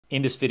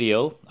In this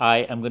video, I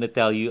am going to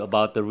tell you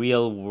about the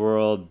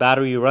real-world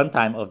battery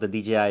runtime of the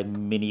DJI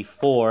Mini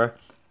 4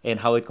 and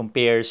how it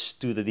compares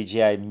to the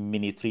DJI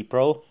Mini 3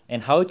 Pro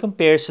and how it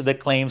compares to the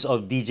claims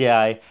of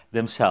DJI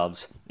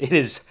themselves. It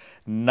is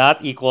not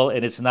equal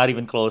and it's not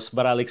even close,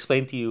 but I'll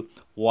explain to you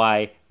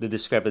why the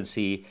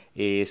discrepancy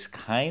is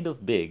kind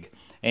of big.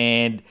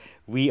 And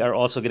we are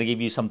also going to give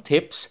you some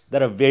tips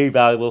that are very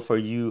valuable for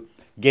you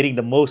getting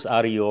the most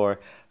out of your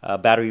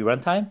battery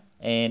runtime.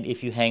 And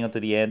if you hang on to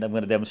the end, I'm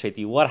going to demonstrate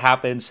to you what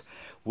happens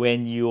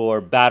when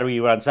your battery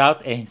runs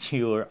out and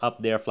you're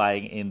up there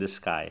flying in the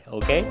sky,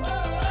 okay?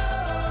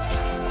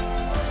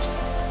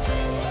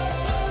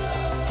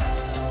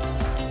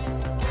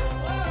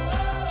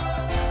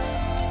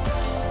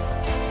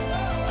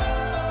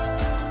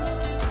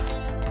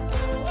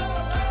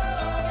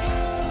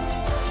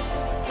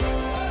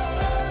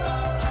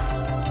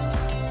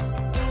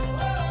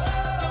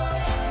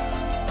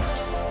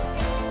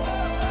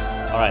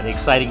 All right,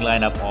 exciting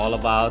lineup all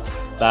about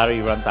battery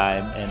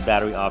runtime and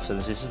battery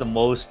options. This is the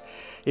most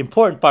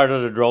important part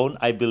of the drone,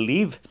 I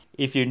believe.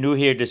 If you're new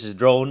here, this is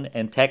drone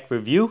and tech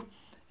review.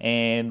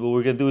 And what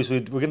we're gonna do is we're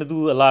gonna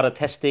do a lot of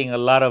testing, a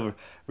lot of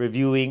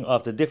reviewing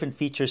of the different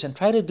features and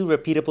try to do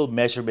repeatable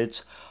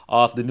measurements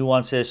of the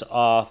nuances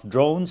of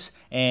drones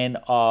and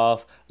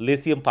of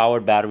lithium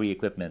powered battery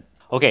equipment.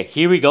 Okay,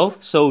 here we go.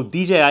 So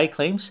DJI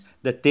claims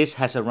that this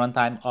has a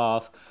runtime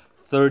of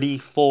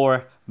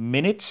 34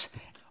 minutes.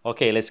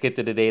 Okay, let's get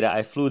to the data.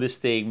 I flew this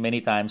thing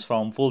many times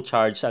from full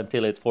charge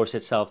until it forced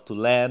itself to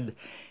land.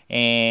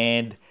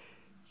 And,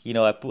 you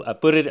know, I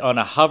put it on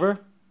a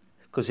hover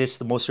because it's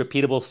the most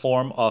repeatable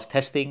form of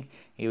testing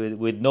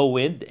with no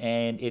wind.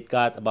 And it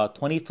got about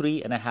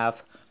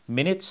 23.5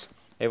 minutes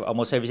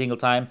almost every single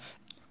time.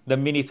 The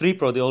Mini 3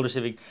 Pro, the older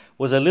Civic,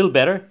 was a little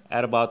better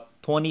at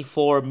about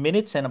 24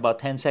 minutes and about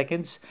 10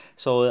 seconds.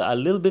 So a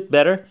little bit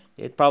better.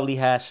 It probably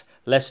has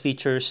less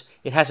features.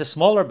 It has a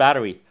smaller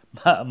battery,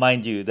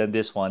 mind you, than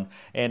this one,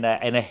 and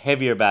a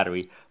heavier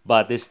battery,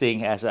 but this thing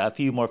has a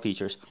few more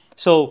features.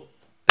 So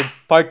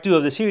part 2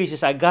 of the series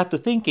is I got to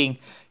tthinking,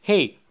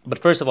 hey, but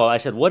first of all, I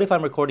said, what if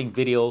I'm recording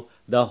video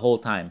the whole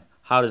time?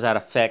 How does that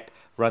affect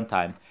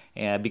runtime?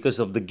 Because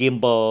of the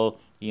gimbal,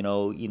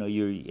 you're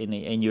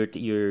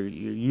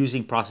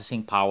using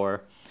processing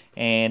power,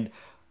 and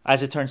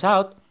as it turns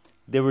out,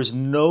 there was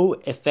no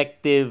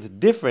effective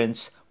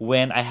difference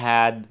when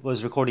I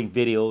was recording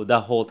video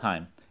the whole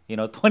time.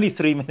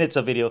 23 minutes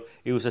of video,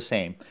 it was the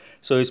same.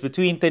 So it's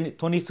between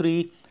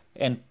 23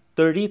 and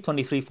 30,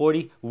 23,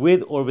 40,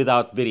 with or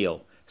without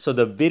video. So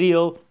the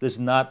video does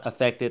not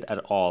affect it at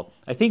all.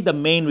 I think the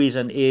main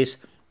reason is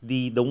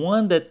the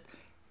one that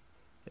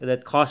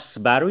costs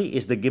battery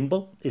is the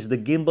gimbal. The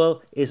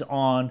gimbal is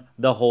on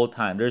the whole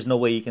time. There's no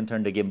way you can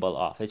turn the gimbal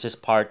off. It's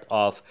just part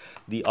of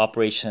the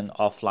operation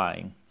of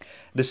flying.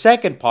 The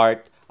second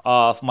part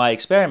of my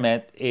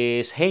experiment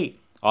is, hey,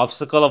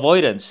 obstacle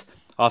avoidance.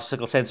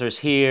 Obstacle sensors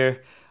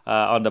here,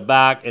 on the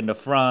back, in the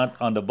front,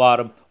 on the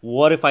bottom.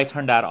 What if I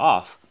turn that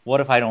off? What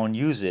if I don't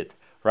use it,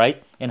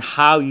 right? And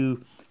how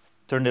you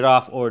turn it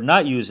off or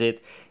not use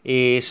it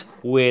is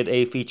with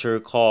a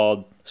feature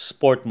called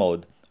sport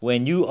mode.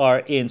 When you are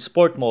in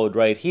sport mode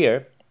right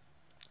here,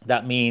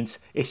 that means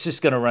it's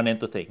just gonna run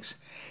into things.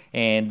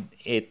 And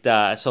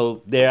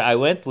so there I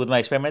went with my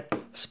experiment,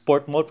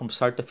 sport mode from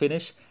start to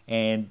finish,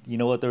 and you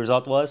know what the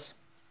result was?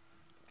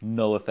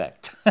 No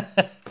effect.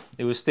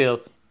 It was still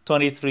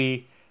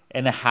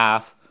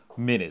 23.5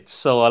 minutes.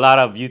 So a lot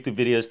of YouTube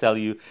videos tell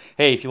you,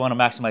 hey, if you want to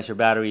maximize your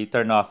battery,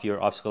 turn off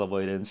your obstacle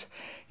avoidance.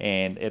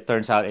 And it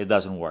turns out it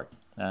doesn't work.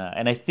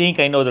 And I think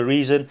I know the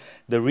reason.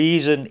 The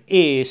reason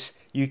is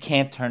you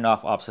can't turn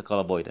off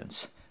obstacle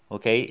avoidance.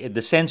 Okay,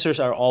 the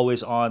sensors are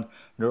always on.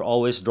 They're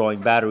always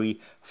drawing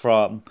battery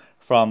from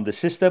the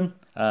system.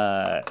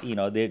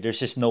 There's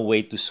just no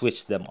way to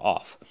switch them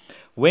off.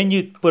 When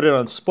you put it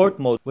on sport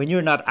mode, when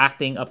you're not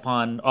acting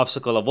upon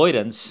obstacle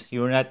avoidance,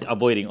 you're not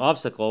avoiding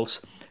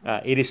obstacles,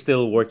 it is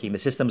still working. The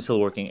system is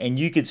still working. And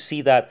you can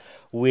see that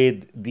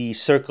with the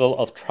circle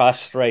of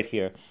trust right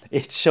here.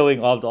 It's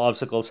showing all the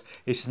obstacles.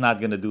 It's just not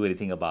going to do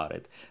anything about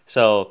it.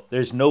 So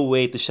there's no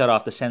way to shut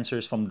off the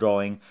sensors from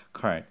drawing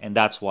current. And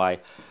that's why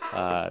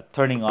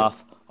turning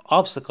off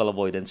obstacle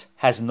avoidance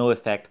has no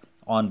effect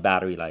on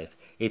battery life.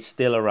 It's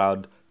still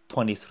around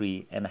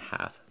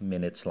 23.5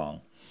 minutes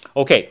long.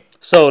 Okay,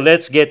 so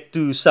let's get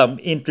to some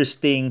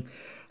interesting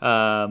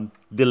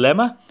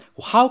dilemma.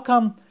 How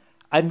come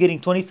I'm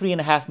getting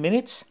 23.5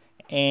 minutes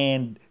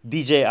and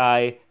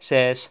DJI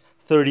says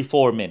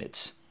 34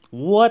 minutes?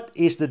 What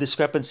is the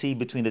discrepancy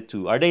between the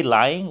two? Are they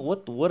lying?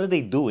 What are they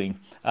doing?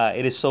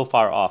 It is so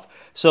far off.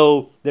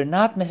 So they're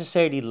not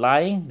necessarily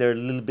lying. They're a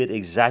little bit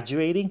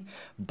exaggerating,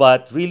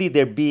 but really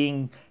they're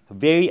being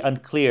very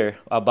unclear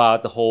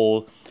about the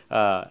whole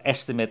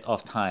estimate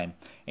of time.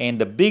 And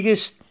the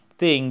biggest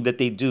thing that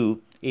they do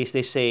is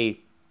they say,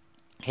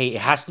 hey,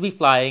 it has to be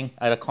flying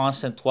at a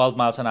constant 12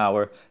 miles an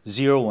hour,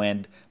 zero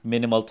wind,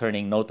 minimal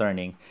turning, no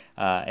turning,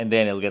 and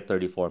then it'll get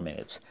 34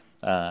 minutes.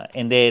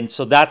 And then,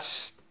 so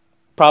that's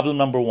problem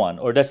number one,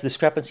 or that's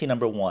discrepancy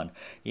number one.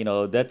 You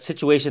know, that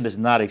situation does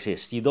not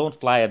exist. You don't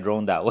fly a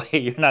drone that way.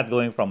 You're not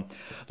going from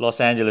Los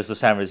Angeles to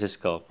San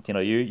Francisco. You know,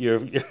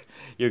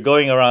 you're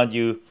going around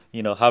you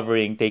know,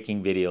 hovering,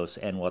 taking videos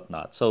and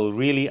whatnot. So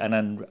really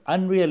an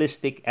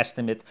unrealistic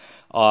estimate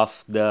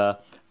of the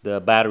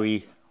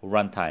battery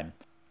runtime.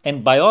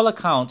 And by all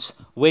accounts,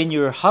 when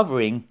you're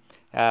hovering,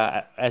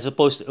 as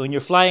opposed to when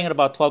you're flying at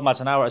about 12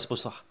 miles an hour as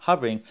opposed to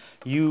hovering,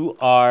 you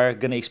are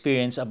going to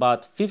experience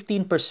about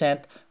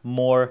 15%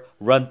 more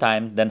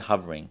runtime than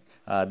hovering.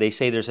 They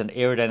say there's an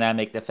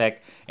aerodynamic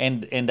effect,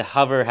 and the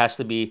hover has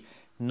to be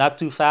not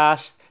too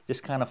fast,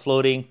 just kind of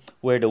floating,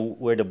 where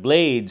the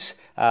blades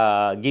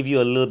give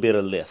you a little bit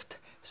of lift.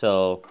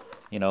 So,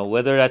 you know,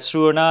 whether that's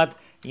true or not,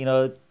 you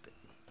know,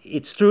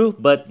 it's true,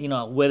 but, you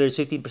know, whether it's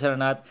 15% or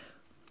not,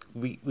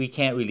 we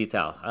can't really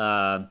tell.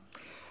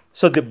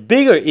 So the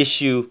bigger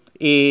issue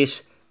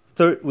is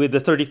with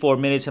the 34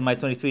 minutes and my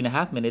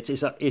 23.5 minutes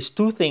is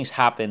two things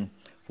happen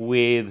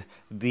with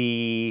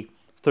the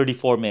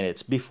 34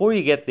 minutes. Before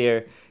you get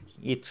there,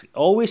 it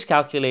always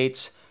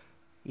calculates,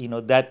 you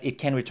know, that it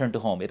can return to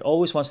home. It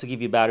always wants to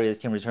give you a battery that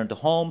can return to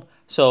home.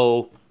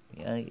 So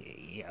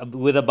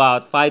with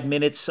about 5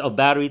 minutes of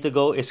battery to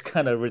go, it's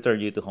gonna return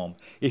you to home.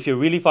 If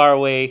you're really far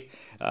away,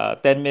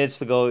 10 minutes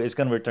to go, it's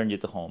going to return you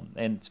to home.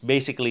 And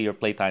basically your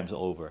playtime's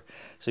over.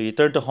 So you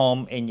turn to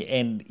home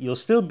and you'll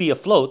still be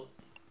afloat,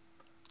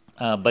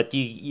 but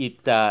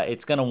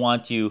it's going to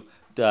want you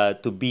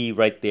to be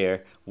right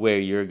there where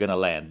you're going to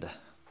land.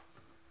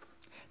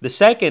 The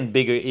second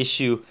bigger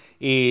issue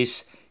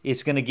is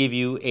it's going to give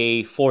you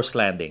a forced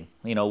landing.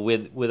 You know,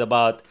 with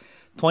about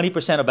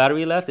 20% of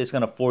battery left, it's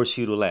going to force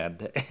you to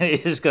land.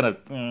 It's just going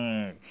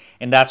to,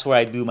 and that's where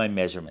I do my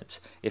measurements.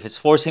 If it's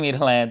forcing me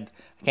to land,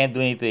 I can't do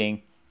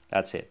anything.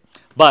 That's it.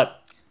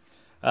 But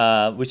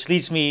which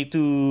leads me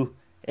to,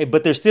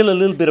 but there's still a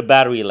little bit of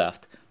battery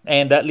left,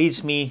 and that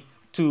leads me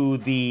to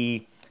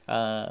the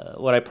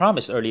what I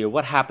promised earlier.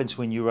 What happens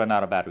when you run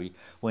out of battery?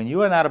 When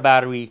you run out of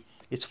battery,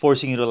 it's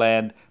forcing you to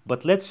land.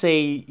 But let's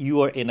say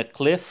you are in a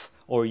cliff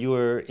or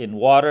you're in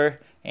water,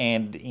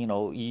 and you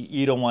know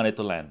you don't want it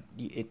to land.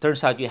 It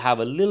turns out you have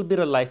a little bit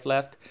of life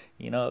left.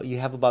 You know, you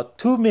have about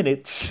 2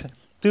 minutes,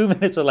 2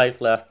 minutes of life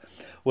left.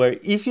 Where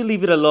if you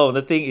leave it alone,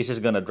 the thing is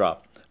just gonna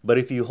drop. But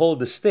if you hold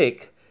the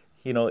stick,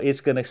 you know,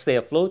 it's going to stay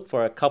afloat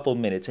for a couple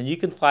minutes. And you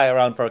can fly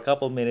around for a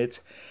couple minutes.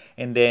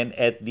 And then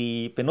at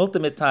the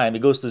penultimate time, it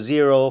goes to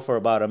 0 for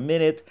about a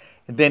minute.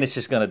 And then it's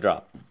just going to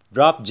drop.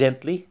 Drop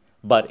gently,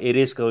 but it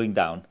is going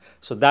down.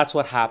 So that's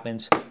what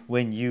happens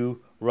when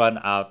you run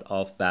out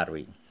of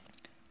battery.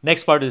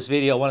 Next part of this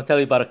video, I want to tell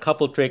you about a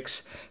couple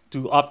tricks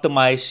to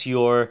optimize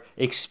your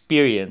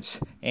experience.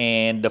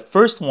 And the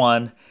first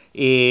one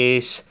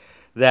is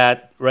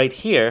that right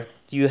here,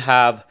 you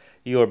have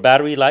your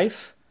battery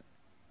life.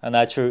 I'm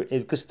not sure,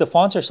 because the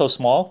fonts are so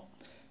small,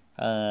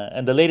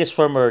 and the latest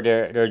firmware,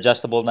 they're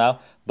adjustable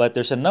now, but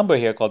there's a number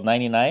here called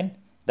 99.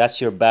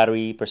 That's your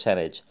battery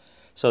percentage.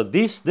 So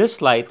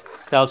this light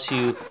tells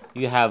you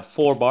you have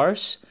 4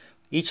 bars.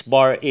 Each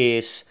bar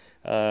is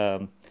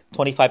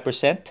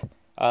 25%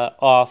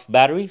 of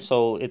battery,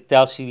 so it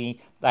tells you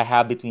I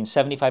have between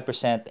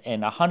 75%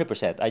 and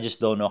 100%. I just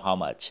don't know how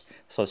much.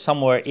 So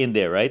somewhere in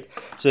there, right?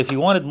 So if you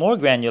wanted more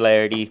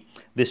granularity,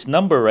 this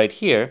number right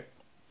here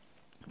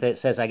that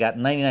says I got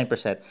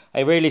 99%.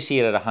 I rarely see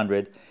it at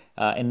 100.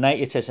 And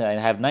it says I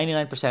have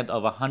 99%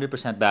 of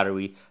 100%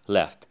 battery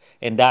left.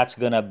 And that's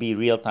going to be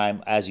real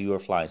time as you are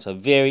flying. So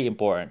very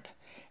important.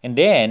 And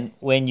then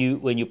when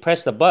you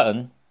press the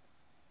button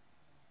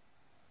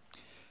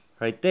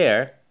right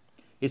there,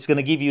 it's going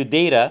to give you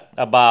data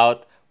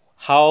about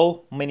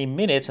how many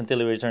minutes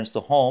until it returns to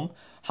home,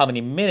 how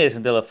many minutes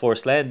until a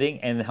forced landing,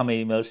 and how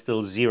many minutes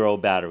till 0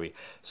 battery.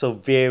 So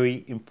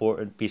very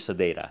important piece of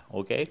data,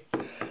 okay?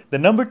 The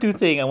number 2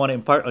 thing I want to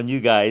impart on you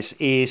guys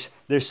is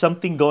there's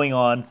something going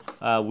on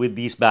with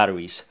these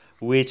batteries,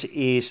 which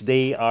is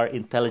they are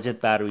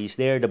intelligent batteries.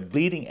 They're the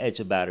bleeding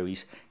edge of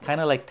batteries, kind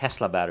of like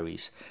Tesla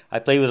batteries. I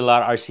play with a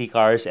lot of RC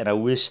cars, and I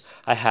wish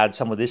I had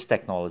some of this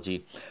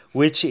technology,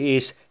 which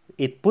is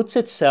it puts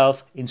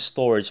itself in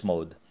storage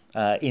mode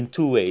in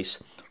 2 ways.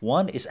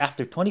 One is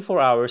after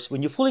 24 hours,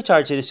 when you fully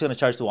charge it, it's going to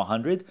charge to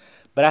 100.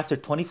 But after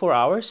 24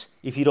 hours,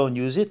 if you don't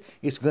use it,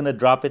 it's going to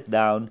drop it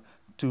down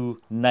to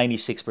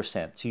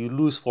 96%. So you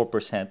lose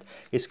 4%.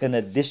 It's going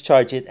to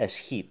discharge it as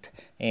heat.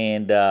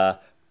 And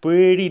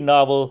pretty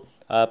novel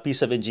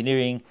piece of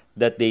engineering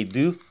that they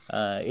do.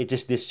 It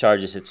just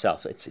discharges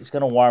itself. It's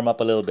going to warm up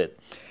a little bit.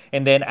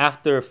 And then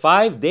after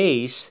 5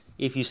 days,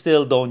 if you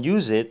still don't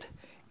use it,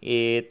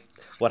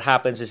 what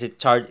happens is it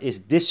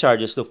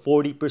discharges to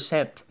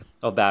 40%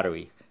 of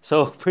battery.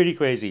 So pretty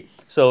crazy.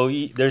 So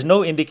there's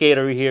no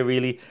indicator here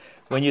really.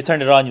 When you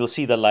turn it on, you'll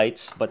see the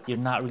lights, but you're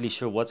not really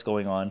sure what's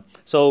going on.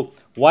 So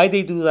why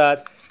they do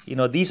that? You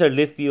know, these are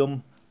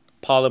lithium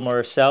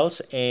polymer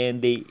cells,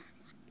 and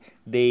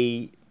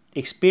they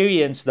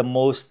experience the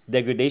most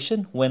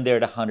degradation when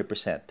they're at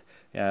 100%.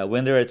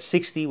 When they're at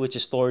 60, which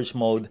is storage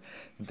mode,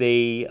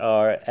 they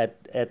are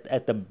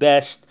at the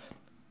best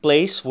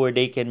place where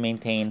they can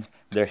maintain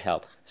their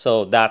health.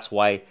 So that's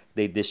why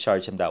they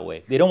discharge him that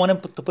way. They don't want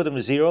him to put him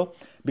to zero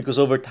because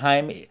over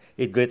time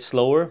it gets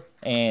lower,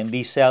 and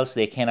these cells,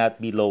 they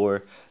cannot be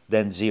lower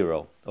than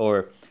zero.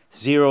 Or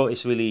zero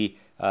is really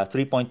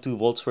 3.2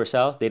 volts per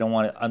cell. They don't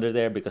want it under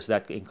there because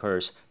that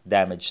incurs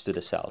damage to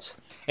the cells.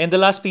 And the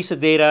last piece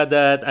of data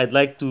that I'd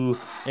like to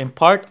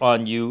impart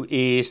on you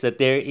is that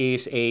there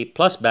is a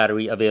plus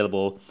battery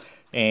available.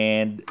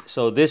 And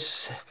so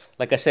this,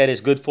 like I said,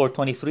 is good for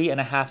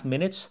 23.5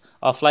 minutes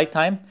of flight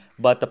time.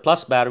 But the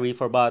plus battery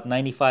for about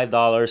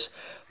 $95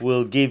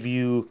 will give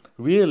you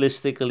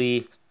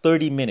realistically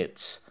 30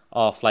 minutes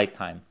of flight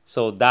time.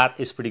 So that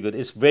is pretty good.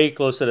 It's very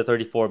close to the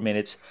 34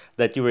 minutes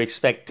that you were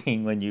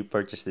expecting when you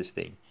purchased this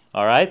thing.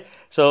 All right.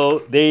 So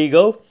there you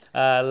go.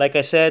 Like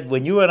I said,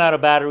 when you run out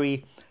of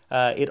battery,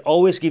 it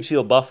always gives you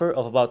a buffer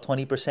of about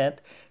 20%.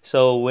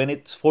 So when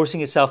it's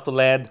forcing itself to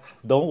land,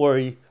 don't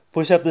worry.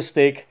 Push up the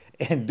stick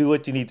and do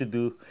what you need to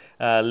do.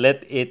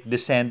 Let it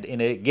descend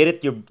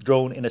get your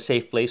drone in a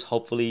safe place.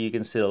 Hopefully you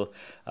can still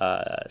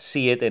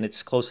see it and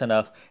it's close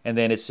enough. And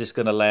then it's just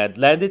gonna land.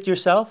 Land it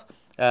yourself.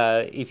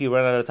 If you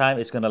run out of time,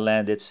 it's gonna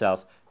land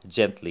itself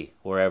gently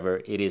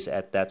wherever it is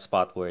at that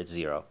spot where it's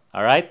zero.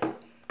 All right?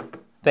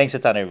 Thanks a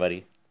ton,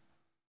 everybody.